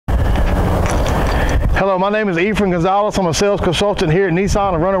Hello, my name is Efrain Gonzalez. I'm a sales consultant here at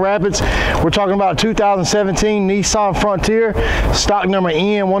Nissan of Roanoke Rapids. We're talking about a 2017 Nissan Frontier, stock number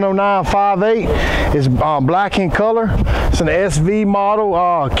N10958. It's black in color. It's an SV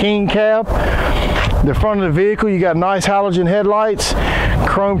model, king cab. The front of the vehicle, you got nice halogen headlights,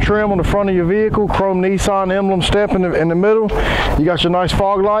 chrome trim on the front of your vehicle, chrome Nissan emblem step in the middle. You got your nice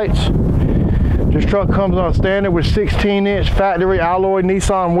fog lights. This truck comes on standard with 16-inch factory alloy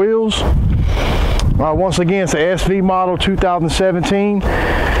Nissan wheels. Once again, it's an SV model 2017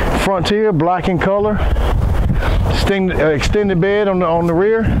 Frontier, black in color. Extended bed on the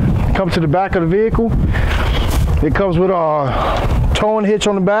rear. Comes to the back of the vehicle. It comes with a towing hitch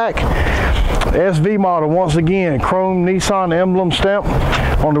on the back. SV model, once again, chrome Nissan emblem stamp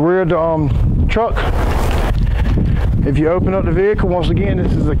on the rear of the truck. If you open up the vehicle, once again,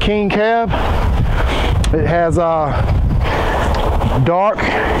 this is a king cab. It has a dark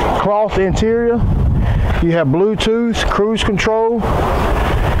cloth interior. You have Bluetooth, cruise control,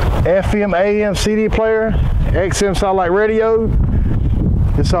 FM, AM, CD player, XM satellite radio.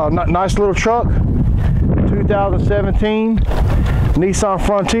 It's a nice little truck. 2017 Nissan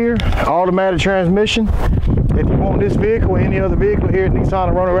Frontier, automatic transmission. If you want this vehicle or any other vehicle here at Nissan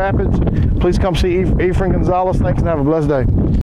of Roanoke Rapids, please come see Efrain Gonzalez. Thanks and have a blessed day.